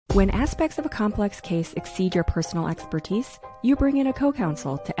When aspects of a complex case exceed your personal expertise, you bring in a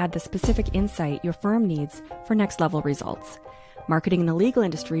co-counsel to add the specific insight your firm needs for next-level results. Marketing in the legal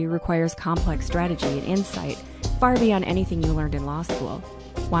industry requires complex strategy and insight far beyond anything you learned in law school.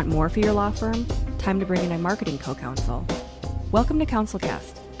 Want more for your law firm? Time to bring in a marketing co-counsel. Welcome to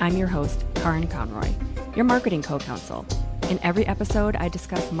CounselCast. I'm your host, Karin Conroy, your marketing co-counsel. In every episode, I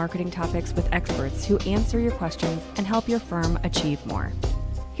discuss marketing topics with experts who answer your questions and help your firm achieve more.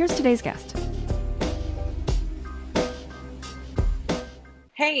 Here's today's guest.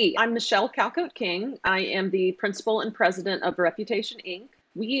 Hey, I'm Michelle Calcote King. I am the principal and president of Reputation Inc.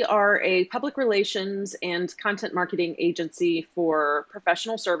 We are a public relations and content marketing agency for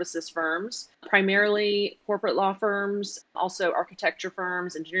professional services firms, primarily corporate law firms, also architecture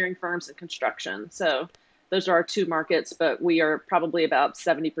firms, engineering firms, and construction. So those are our two markets, but we are probably about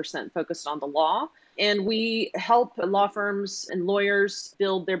 70% focused on the law. And we help law firms and lawyers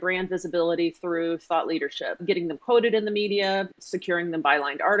build their brand visibility through thought leadership, getting them quoted in the media, securing them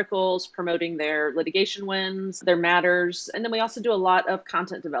bylined articles, promoting their litigation wins, their matters. And then we also do a lot of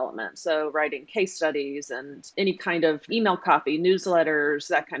content development. So writing case studies and any kind of email copy, newsletters,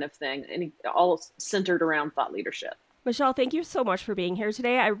 that kind of thing, all centered around thought leadership. Michelle, thank you so much for being here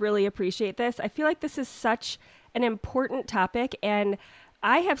today. I really appreciate this. I feel like this is such an important topic, and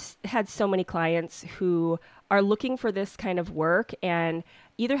I have had so many clients who are looking for this kind of work and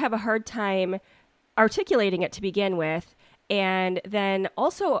either have a hard time articulating it to begin with, and then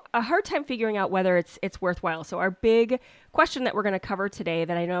also a hard time figuring out whether it's worthwhile. So our big question that we're going to cover today,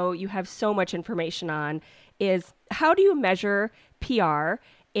 that I know you have so much information on, is how do you measure PR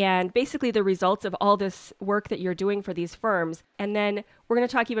and basically the results of all this work that you're doing for these firms? And then we're going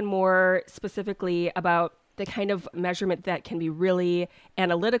to talk even more specifically about the kind of measurement that can be really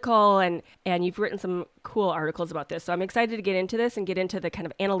analytical, and you've written some cool articles about this. So I'm excited to get into this and get into the kind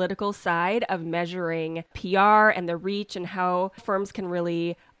of analytical side of measuring PR and the reach and how firms can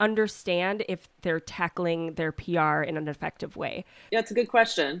really understand if they're tackling their PR in an effective way. Yeah, it's a good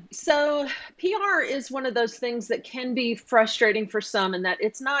question. So PR is one of those things that can be frustrating for some, in that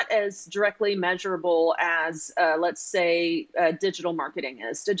it's not as directly measurable as, let's say, digital marketing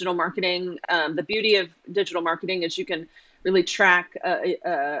is. Digital marketing, the beauty of digital marketing is you can really track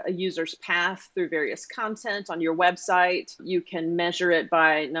a user's path through various content on your website. You can measure it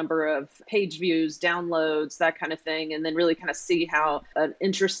by number of page views, downloads, that kind of thing, and then really kind of see how an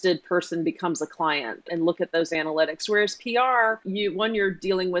interested person becomes a client and look at those analytics. Whereas PR, you're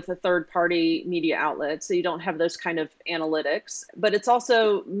dealing with a third-party media outlet, so you don't have those kind of analytics. But it's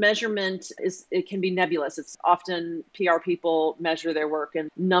also measurement it can be nebulous. It's often PR people measure their work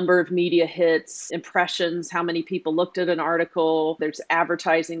in number of media hits, impressions, how many people looked at an article, there's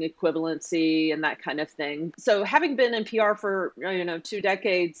advertising equivalency and that kind of thing. So having been in PR for 2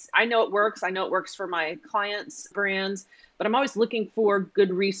 decades, I know it works. I know it works for my clients' brands, but I'm always looking for good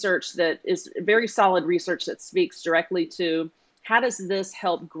research that is very solid research that speaks directly to how does this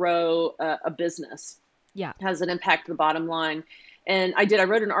help grow a business? Yeah. How does it impact the bottom line? And I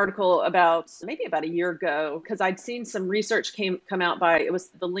wrote an article maybe about a year ago, because I'd seen some research come out it was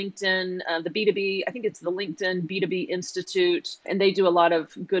the LinkedIn, the B2B, I think it's the LinkedIn B2B Institute, and they do a lot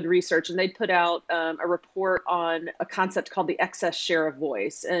of good research. And they put out a report on a concept called the excess share of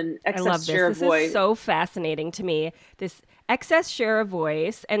voice. And excess share of voice. This is so fascinating to me, this excess share of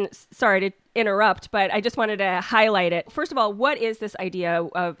voice. And sorry to interrupt, but I just wanted to highlight it. First of all, what is this idea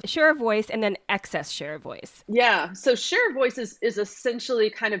of share of voice and then excess share of voice? Yeah. So share of voice is essentially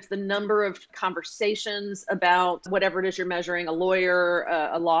kind of the number of conversations about whatever it is you're measuring, a lawyer,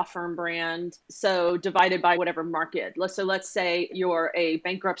 a law firm brand. So divided by whatever market. So let's say you're a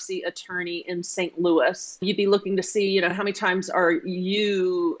bankruptcy attorney in St. Louis. You'd be looking to see, how many times are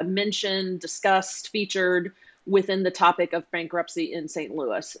you mentioned, discussed, featured within the topic of bankruptcy in St.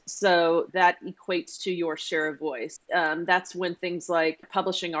 Louis. So that equates to your share of voice. That's when things like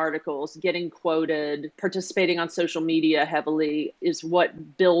publishing articles, getting quoted, participating on social media heavily is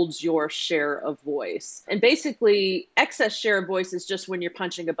what builds your share of voice. And basically, excess share of voice is just when you're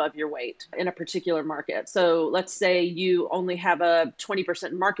punching above your weight in a particular market. So let's say you only have a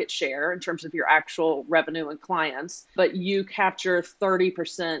 20% market share in terms of your actual revenue and clients, but you capture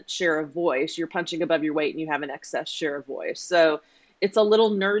 30% share of voice. You're punching above your weight and you have an excess share of voice. So it's a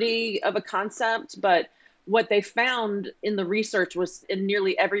little nerdy of a concept, but what they found in the research was in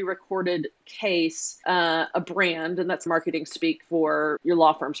nearly every recorded case, a brand, and that's marketing speak for your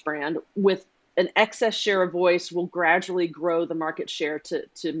law firm's brand, with an excess share of voice will gradually grow the market share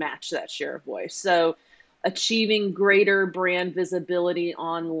to match that share of voice. So achieving greater brand visibility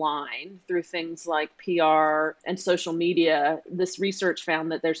online through things like PR and social media, this research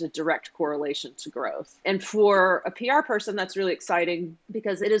found that there's a direct correlation to growth. And for a PR person, that's really exciting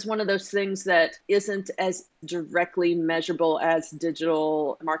because it is one of those things that isn't as directly measurable as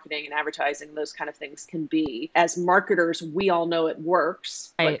digital marketing and advertising, those kind of things can be. As marketers, we all know it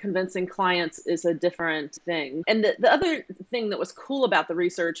works, right, but convincing clients is a different thing. And the other thing that was cool about the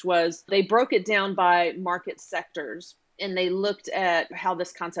research was they broke it down by market sectors. And they looked at how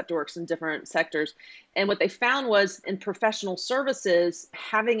this concept works in different sectors. And what they found was in professional services,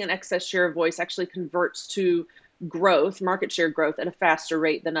 having an excess share of voice actually converts to growth, market share growth at a faster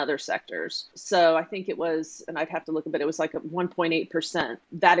rate than other sectors. So I think it was, and I'd have to look at it, it was like a 1.8%.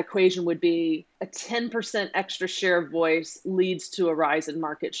 That equation would be a 10% extra share of voice leads to a rise in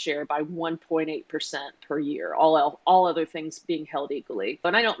market share by 1.8% per year, all other things being held equally.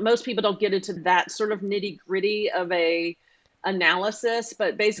 And I know most people don't get into that sort of nitty gritty of a analysis,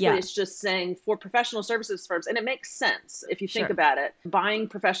 but basically it's just saying for professional services firms, and it makes sense if you think about it, buying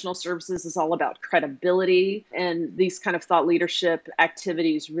professional services is all about credibility, and these kind of thought leadership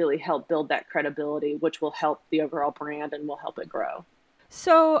activities really help build that credibility, which will help the overall brand and will help it grow.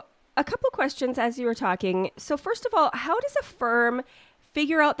 So a couple questions as you were talking. So first of all, how does a firm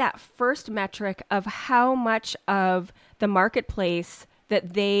figure out that first metric of how much of the marketplace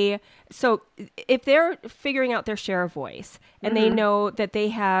that so if they're figuring out their share of voice and they know that they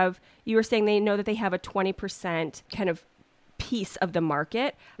have, you were saying they know that they have a 20% kind of piece of the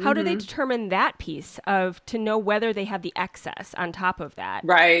market, how do they determine that piece to know whether they have the excess on top of that?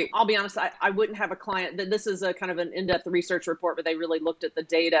 Right. I'll be honest, I wouldn't have a client that this is a kind of an in-depth research report where they really looked at the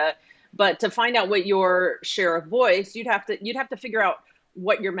data, but to find out what your share of voice, you'd have to figure out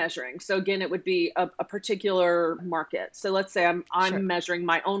what you're measuring. So again, it would be a particular market. So let's say I'm measuring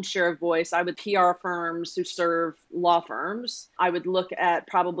my own share of voice. I would PR firms who serve law firms. I would look at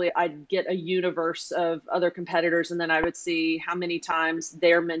I'd get a universe of other competitors, and then I would see how many times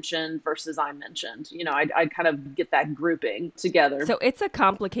they're mentioned versus I'm mentioned. I'd kind of get that grouping together. So it's a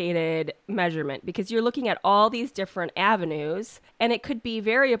complicated measurement because you're looking at all these different avenues, and it could be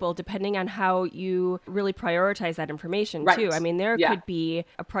variable depending on how you really prioritize that information too. I mean, there could be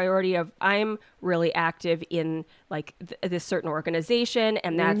a priority of I'm really active in like this certain organization,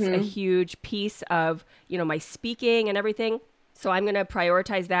 and that's a huge piece of, my speaking and everything. So I'm going to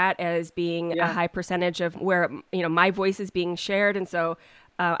prioritize that as being a high percentage of where, my voice is being shared. And so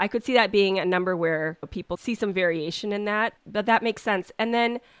I could see that being a number where people see some variation in that, but that makes sense. And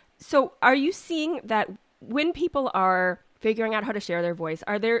then, so are you seeing that when people are figuring out how to share their voice,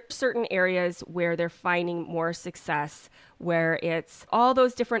 are there certain areas where they're finding more success, where it's all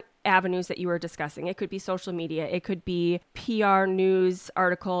those different avenues that you were discussing? It could be social media, it could be PR news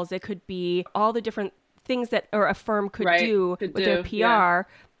articles, it could be all the different things that a firm could do with their PR. Yeah.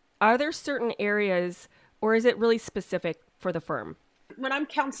 Are there certain areas, or is it really specific for the firm? When I'm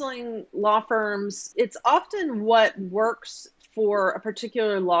counseling law firms, it's often what works for a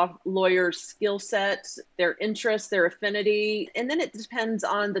particular lawyer's skill set, their interest, their affinity, and then it depends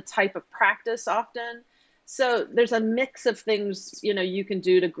on the type of practice often. So there's a mix of things, you can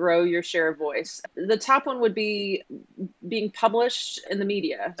do to grow your share of voice. The top one would be being published in the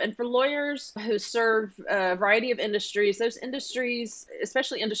media. And for lawyers who serve a variety of industries, those industries,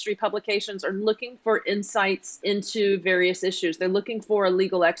 especially industry publications, are looking for insights into various issues. They're looking for a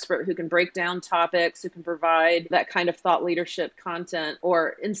legal expert who can break down topics, who can provide that kind of thought leadership content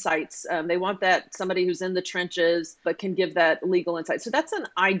or insights. They want somebody who's in the trenches, but can give that legal insight. So that's an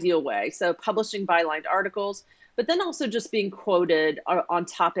ideal way. So publishing bylined articles, but then also just being quoted on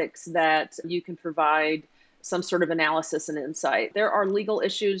topics that you can provide some sort of analysis and insight. There are legal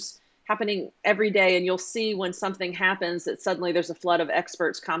issues happening every day, and you'll see when something happens that suddenly there's a flood of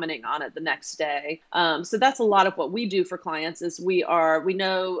experts commenting on it the next day. So that's a lot of what we do for clients is we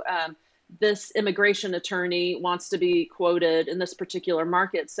know this immigration attorney wants to be quoted in this particular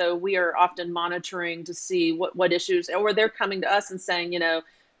market. So we are often monitoring to see what issues, or they're coming to us and saying,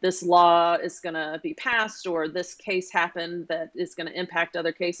 this law is going to be passed, or this case happened that is going to impact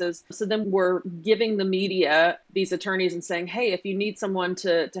other cases. So then we're giving the media these attorneys and saying, hey, if you need someone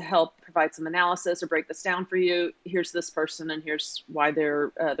to help provide some analysis or break this down for you, here's this person and here's why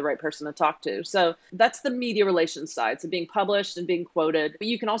they're the right person to talk to. So that's the media relations side. So being published and being quoted. But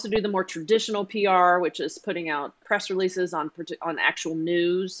you can also do the more traditional PR, which is putting out press releases on actual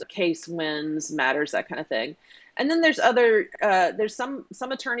news, case wins, matters, that kind of thing. And then there's some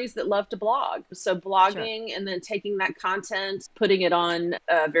attorneys that love to blog. So blogging Sure. and then taking that content, putting it on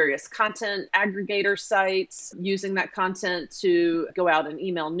various content aggregator sites, using that content to go out and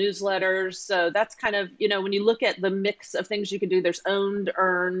email newsletters. So that's kind of, when you look at the mix of things you can do, there's owned,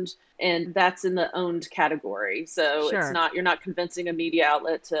 earned, and that's in the owned category. So Sure. you're not convincing a media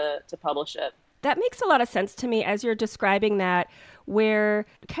outlet to publish it. That makes a lot of sense to me as you're describing that, where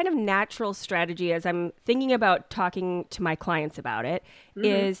kind of natural strategy, as I'm thinking about talking to my clients about it,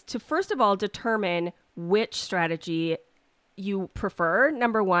 is to first of all determine which strategy you prefer,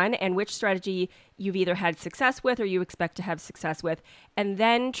 number one, and which strategy you've either had success with or you expect to have success with, and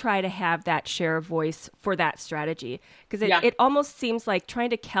then try to have that share of voice for that strategy. Because it almost seems like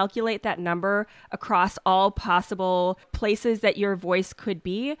trying to calculate that number across all possible places that your voice could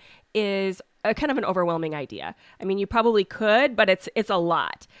be is a kind of an overwhelming idea. I mean, you probably could, but it's a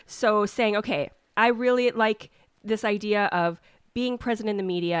lot. So saying, okay, I really like this idea of being present in the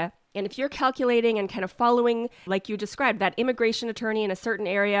media. And if you're calculating and kind of following, like you described, that immigration attorney in a certain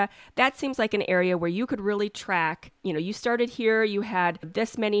area, that seems like an area where you could really track, you started here, you had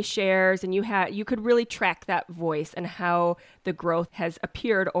this many shares, and you could really track that voice and how the growth has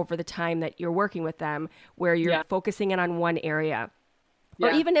appeared over the time that you're working with them, where you're focusing in on one area. Or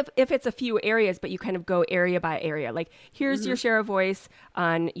even if it's a few areas, but you kind of go area by area. Like, here's your share of voice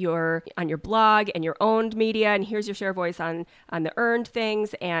on your blog and your owned media, and here's your share of voice on the earned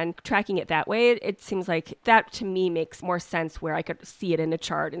things, and tracking it that way. It seems like that to me makes more sense, where I could see it in a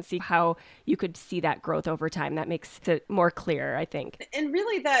chart and see how you could see that growth over time. That makes it more clear, I think. And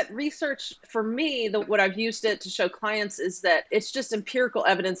really, that research for me, what I've used it to show clients is that it's just empirical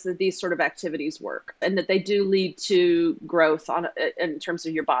evidence that these sort of activities work and that they do lead to growth in terms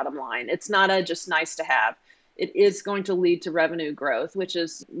of your bottom line. It's not just nice to have. It is going to lead to revenue growth, which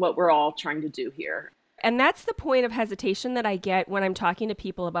is what we're all trying to do here. And that's the point of hesitation that I get when I'm talking to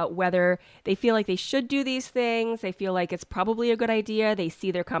people about whether they feel like they should do these things. They feel like it's probably a good idea. They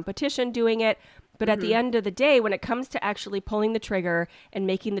see their competition doing it. But at the end of the day, when it comes to actually pulling the trigger and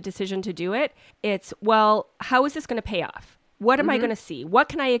making the decision to do it, it's, well, how is this going to pay off? What am I going to see? What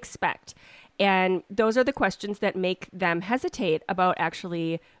can I expect? And those are the questions that make them hesitate about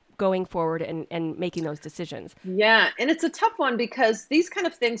actually going forward and making those decisions. Yeah. And it's a tough one because these kind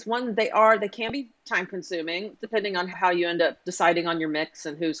of things, one, they can be time consuming depending on how you end up deciding on your mix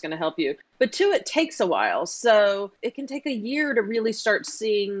and who's going to help you. But two, it takes a while. So it can take a year to really start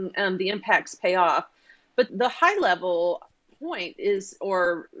seeing the impacts pay off. But the high level point is,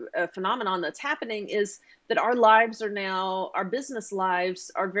 or a phenomenon that's happening, is that our business lives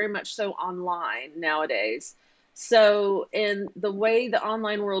are very much so online nowadays. So in the way the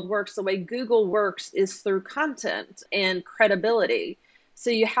online world works, the way Google works is through content and credibility. So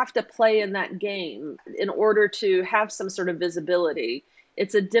you have to play in that game in order to have some sort of visibility.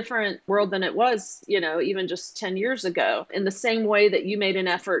 It's a different world than it was, even just 10 years ago. In the same way that you made an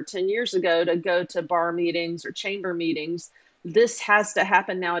effort 10 years ago to go to bar meetings or chamber meetings, this has to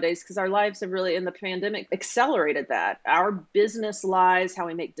happen nowadays because our lives have really, in the pandemic, accelerated that. Our business lives, how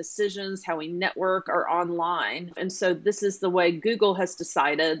we make decisions, how we network are online. And so this is the way Google has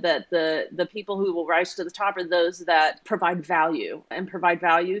decided that the people who will rise to the top are those that provide value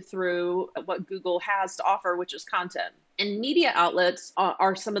through what Google has to offer, which is content. And media outlets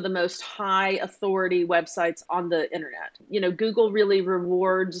are some of the most high authority websites on the internet. Google really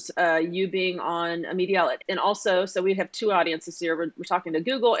rewards you being on a media outlet. And also, so we have two audiences here. We're talking to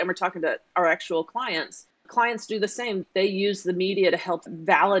Google and we're talking to our actual clients. Clients do the same. They use the media to help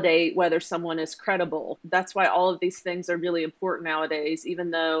validate whether someone is credible. That's why all of these things are really important nowadays,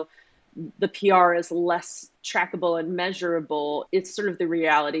 even though the PR is less trackable and measurable. It's sort of the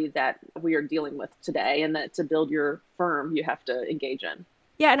reality that we are dealing with today, and that to build your firm, you have to engage in.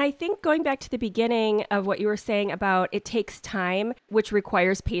 Yeah, and I think going back to the beginning of what you were saying about it takes time, which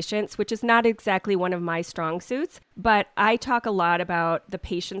requires patience, which is not exactly one of my strong suits, but I talk a lot about the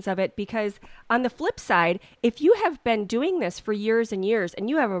patience of it because on the flip side, if you have been doing this for years and years and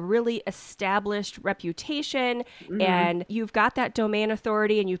you have a really established reputation and you've got that domain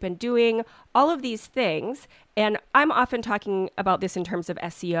authority and you've been doing all of these things, and I'm often talking about this in terms of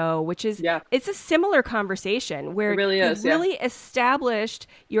SEO, which is, it's a similar conversation where you've really established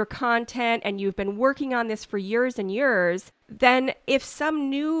your content and you've been working on this for years and years. Then if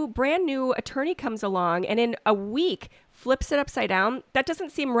some brand new attorney comes along and in a week flips it upside down, that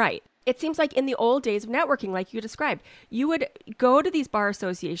doesn't seem right. It seems like in the old days of networking, like you described, you would go to these bar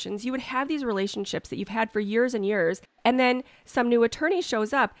associations, you would have these relationships that you've had for years and years, and then some new attorney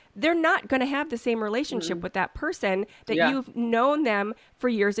shows up. They're not going to have the same relationship with that person that you've known them for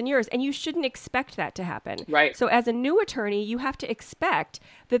years and years, and you shouldn't expect that to happen. Right. So as a new attorney, you have to expect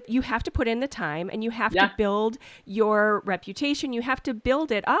that you have to put in the time and you have to build your reputation. You have to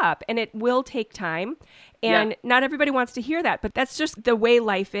build it up, and it will take time. And not everybody wants to hear that, but that's just the way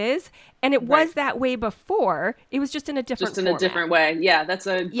life is. And it was that way before. It was just in a different format. A different way. Yeah, that's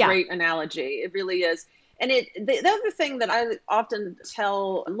a great analogy. It really is. And the other thing that I often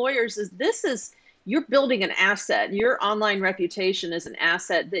tell lawyers is you're building an asset. Your online reputation is an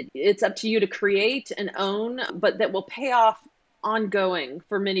asset that it's up to you to create and own, but that will pay off ongoing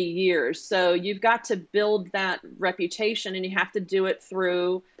for many years. So you've got to build that reputation, and you have to do it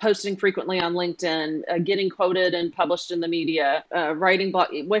through posting frequently on LinkedIn, getting quoted and published in the media, writing blog,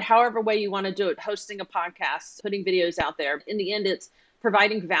 however way you want to do it, hosting a podcast, putting videos out there. In the end, it's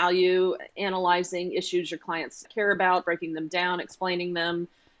providing value, analyzing issues your clients care about, breaking them down, explaining them,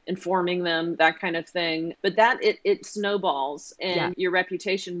 informing them, that kind of thing. But that it snowballs, and your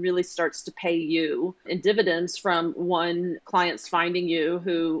reputation really starts to pay you in dividends from clients finding you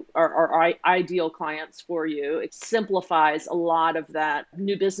who are ideal clients for you. It simplifies a lot of that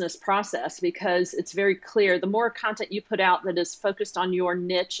new business process because it's very clear. The more content you put out that is focused on your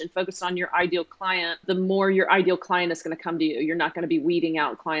niche and focused on your ideal client, the more your ideal client is going to come to you. You're not going to be weeding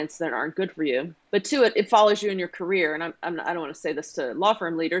out clients that aren't good for you. But two, it follows you in your career. And I don't want to say this to law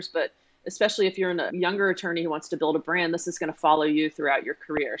firm leaders, but especially if you're a younger attorney who wants to build a brand, this is going to follow you throughout your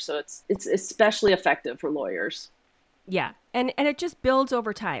career. So it's especially effective for lawyers. Yeah. And it just builds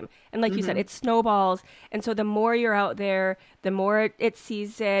over time. And like you said, it snowballs. And so the more you're out there, the more it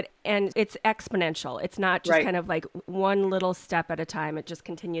sees it, and it's exponential. It's not just kind of like one little step at a time. It just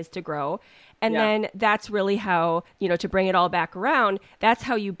continues to grow. And then that's really how, to bring it all back around, that's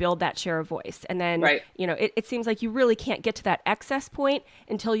how you build that share of voice. And then, it seems like you really can't get to that excess point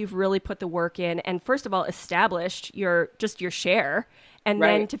until you've really put the work in. And first of all, established your share. And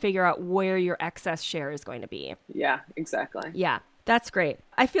then to figure out where your excess share is going to be. Yeah, exactly. Yeah, that's great.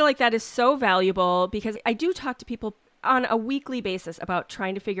 I feel like that is so valuable because I do talk to people on a weekly basis about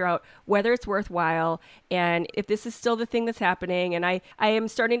trying to figure out whether it's worthwhile and if this is still the thing that's happening. And I am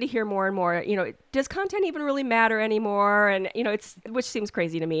starting to hear more and more, does content even really matter anymore? And, which seems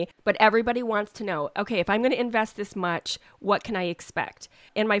crazy to me, but everybody wants to know, okay, if I'm going to invest this much, what can I expect?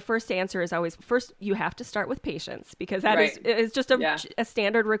 And my first answer is always, first, you have to start with patience because that is just a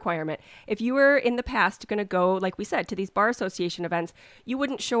standard requirement. If you were in the past going to go, like we said, to these bar association events, you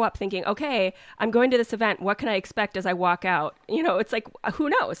wouldn't show up thinking, okay, I'm going to this event. What can I expect as I walk out? It's like, who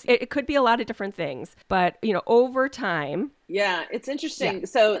knows? It could be a lot of different things, but over time. Yeah, it's interesting. Yeah.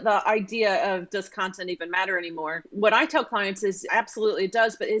 So the idea of does content even matter anymore? What I tell clients is absolutely it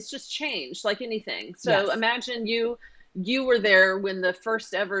does, but it's just changed like anything. So imagine you were there when the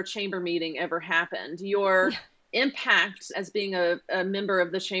first ever chamber meeting ever happened. Your impact as being a member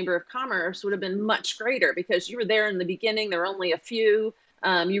of the Chamber of Commerce would have been much greater because you were there in the beginning. There were only a few.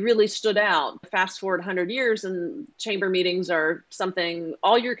 You really stood out. Fast forward 100 years and chamber meetings are something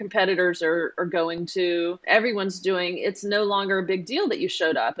all your competitors are going to, everyone's doing. It's no longer a big deal that you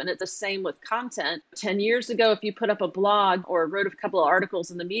showed up. And it's the same with content. 10 years ago, if you put up a blog or wrote a couple of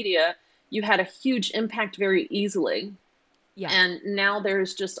articles in the media, you had a huge impact very easily. Yeah. And now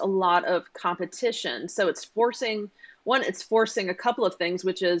there's just a lot of competition. So it's forcing a couple of things,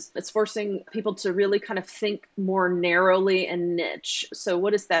 which is it's forcing people to really kind of think more narrowly and niche. So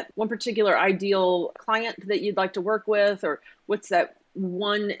what is that one particular ideal client that you'd like to work with? Or what's that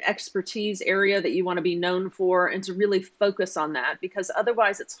one expertise area that you want to be known for? And to really focus on that, because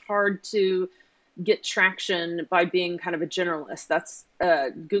otherwise it's hard to get traction by being kind of a generalist. That's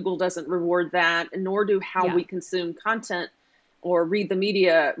Google doesn't reward that, nor do how we consume content or read the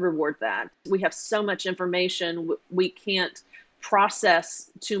media reward that. We have so much information, we can't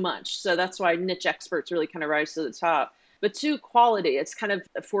process too much. So that's why niche experts really kind of rise to the top. But two, quality, it's kind of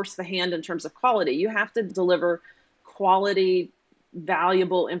force the hand in terms of quality. You have to deliver quality,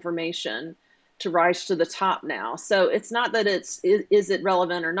 valuable information to rise to the top now. So it's not that is it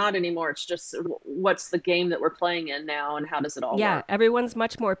relevant or not anymore. It's just what's the game that we're playing in now and how does it all work? Yeah, everyone's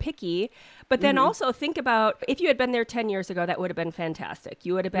much more picky. But then also think about if you had been there 10 years ago, that would have been fantastic.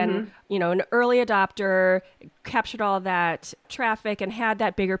 You would have been, an early adopter, captured all that traffic and had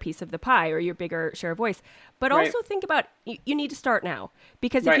that bigger piece of the pie or your bigger share of voice. But also think about you need to start now,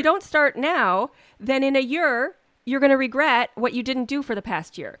 because if you don't start now, then in a year, you're going to regret what you didn't do for the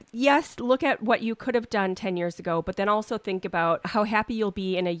past year. Yes, look at what you could have done 10 years ago, but then also think about how happy you'll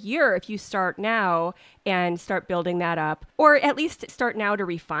be in a year if you start now and start building that up, or at least start now to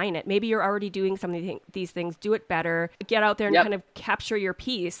refine it. Maybe you're already doing some of these things, do it better, get out there and kind of capture your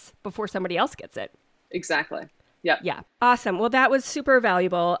piece before somebody else gets it. Exactly. Yep. Yeah. Awesome. Well, that was super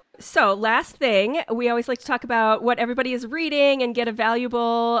valuable. So last thing, we always like to talk about what everybody is reading and get a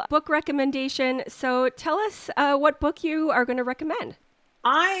valuable book recommendation. So tell us what book you are going to recommend.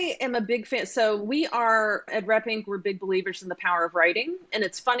 I am a big fan. So we are at Rep Inc. We're big believers in the power of writing. And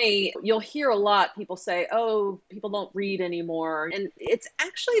it's funny, you'll hear a lot people say, oh, people don't read anymore. And it's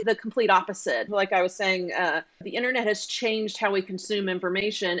actually the complete opposite. Like I was saying, the internet has changed how we consume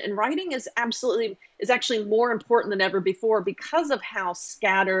information, and writing is actually more important than ever before because of how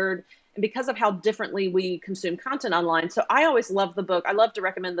scattered and because of how differently we consume content online. So I always love the book. I love to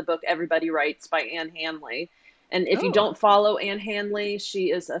recommend the book Everybody Writes by Ann Handley. And if you don't follow Ann Handley,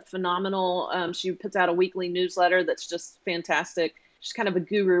 she is a phenomenal, she puts out a weekly newsletter that's just fantastic. She's kind of a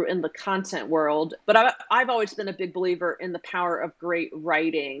guru in the content world. But I've always been a big believer in the power of great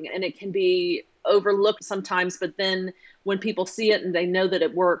writing. And it can be overlooked sometimes, but then when people see it and they know that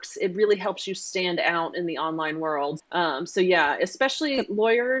it works, it really helps you stand out in the online world. So yeah, especially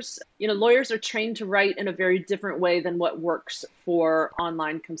lawyers, lawyers are trained to write in a very different way than what works for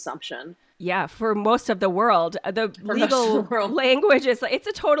online consumption. Yeah, for most of the world, the legal language it's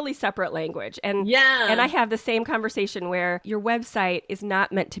a totally separate language. And I have the same conversation where your website is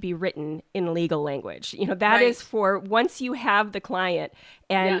not meant to be written in legal language. That is for once you have the client,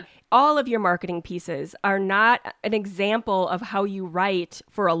 and all of your marketing pieces are not an example of how you write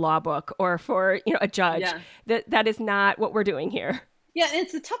for a law book or for a judge. That is not what we're doing here. Yeah, and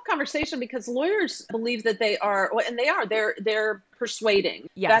it's a tough conversation because lawyers believe that they are, and they're persuading.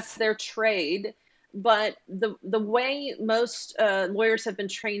 Yes. That's their trade. But the way most lawyers have been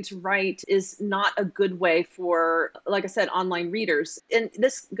trained to write is not a good way for, like I said, online readers. And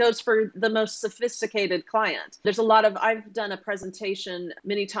this goes for the most sophisticated client. I've done a presentation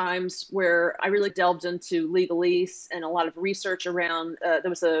many times where I really delved into legalese and a lot of research around, there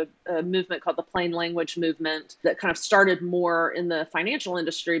was a movement called the plain language movement that kind of started more in the financial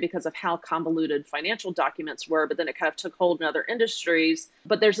industry because of how convoluted financial documents were, but then it kind of took hold in other industries.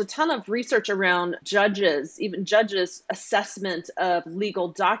 But there's a ton of research around judges' assessment of legal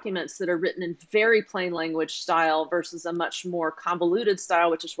documents that are written in very plain language style versus a much more convoluted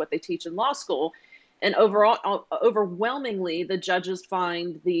style, which is what they teach in law school. And overwhelmingly, the judges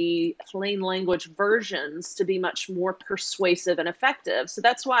find the plain language versions to be much more persuasive and effective. So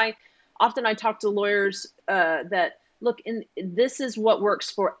that's why often I talk to lawyers that, look, this is what works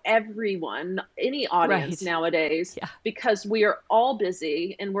for everyone, any audience nowadays, because we are all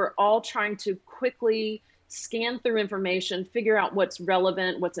busy and we're all trying to quickly scan through information, figure out what's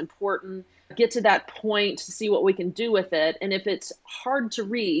relevant, what's important, get to that point to see what we can do with it. And if it's hard to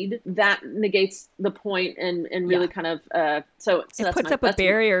read, that negates the point and really kind of, so it puts up a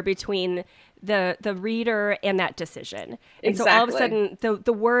barrier between the reader and that decision. And so all of a sudden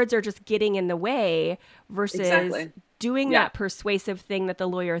the words are just getting in the way versus doing that persuasive thing that the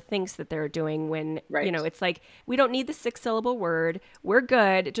lawyer thinks that they're doing when, it's like, we don't need the 6-syllable word. We're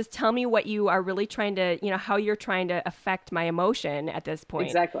good. Just tell me what you are really trying to, how you're trying to affect my emotion at this point.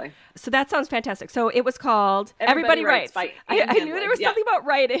 Exactly. So that sounds fantastic. So it was called Everybody Writes. I knew there was something about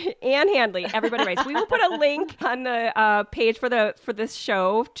writing. Ann Handley, Everybody Writes. We will put a link on the page for this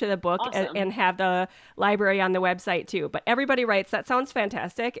show to the book. Awesome. And have the library on the website too. But Everybody Writes, that sounds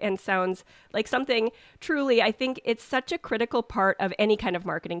fantastic and sounds like something truly, I think it's such a critical part of any kind of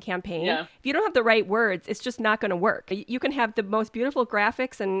marketing campaign. Yeah. If you don't have the right words, it's just not going to work. You can have the most beautiful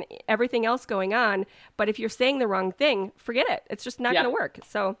graphics and everything else going on, but if you're saying the wrong thing, forget it. It's just not going to work.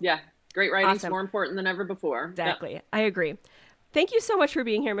 So great writing is more important than ever before. Exactly. I agree. Thank you so much for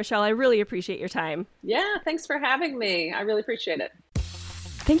being here, Michelle. I really appreciate your time. Yeah, thanks for having me. I really appreciate it.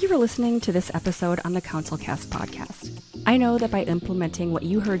 Thank you for listening to this episode on the CounselCast podcast. I know that by implementing what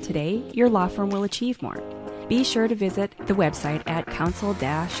you heard today, your law firm will achieve more. Be sure to visit the website at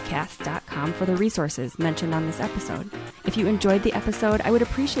counsel-cast.com for the resources mentioned on this episode. If you enjoyed the episode, I would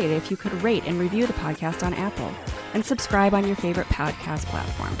appreciate it if you could rate and review the podcast on Apple and subscribe on your favorite podcast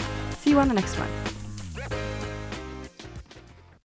platform. See you on the next one.